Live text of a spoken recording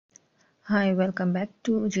Hi, welcome back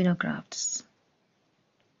to Jeeno Crafts.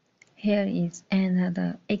 Here is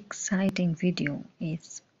another exciting video.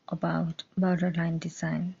 It's about borderline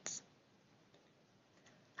designs.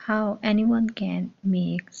 How anyone can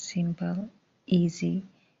make simple, easy,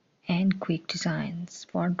 and quick designs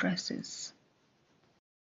for dresses.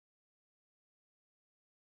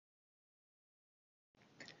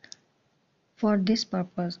 For this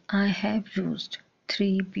purpose, I have used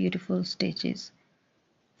three beautiful stitches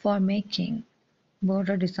for making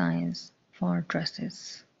border designs for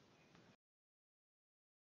dresses.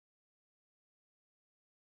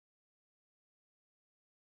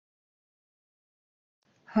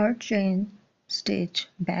 Heart chain stitch,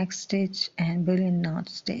 back stitch, and bullion knot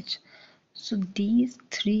stitch. So these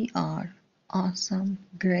three are awesome,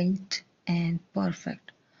 great, and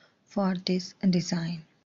perfect for this design.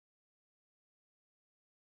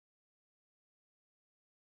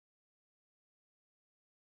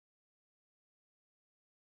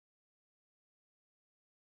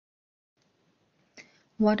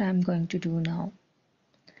 What I'm going to do now,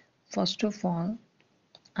 first of all,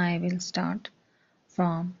 I will start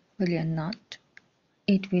from bullion knot.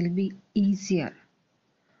 It will be easier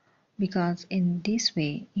because in this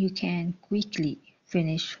way you can quickly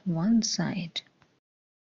finish one side.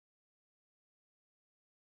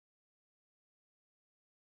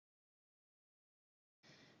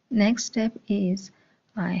 Next step is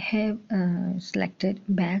I have selected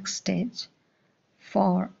back stitch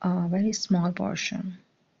for a very small portion.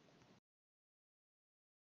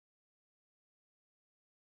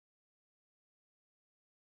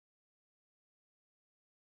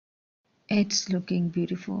 It's looking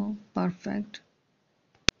beautiful, perfect.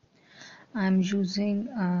 I'm using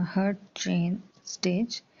a heart chain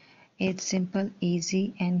stitch. It's simple,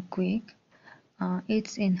 easy, and quick.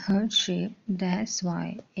 It's in heart shape, that's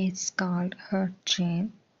why it's called heart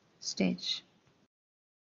chain stitch.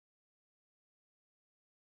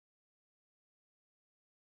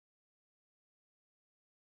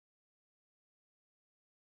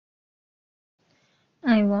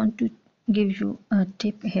 I want to give you a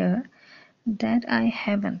tip here that I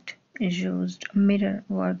haven't used mirror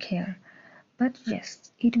work here, but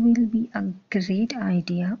yes, it will be a great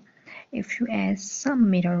idea if you add some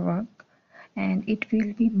mirror work and it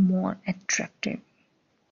will be more attractive.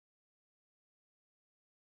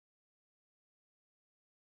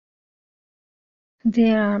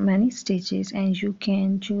 There are many stitches and you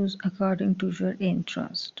can choose according to your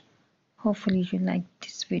interest. Hopefully you like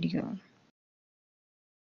this video.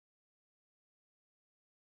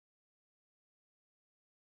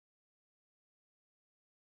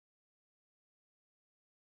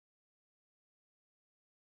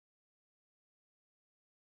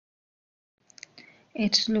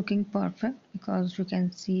 It's looking perfect because you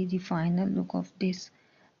can see the final look of this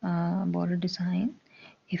border design.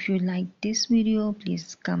 If you like this video,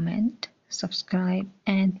 please comment, subscribe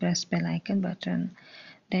and press bell icon button.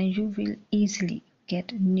 Then you will easily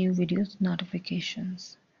get new videos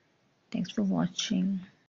notifications. Thanks for watching.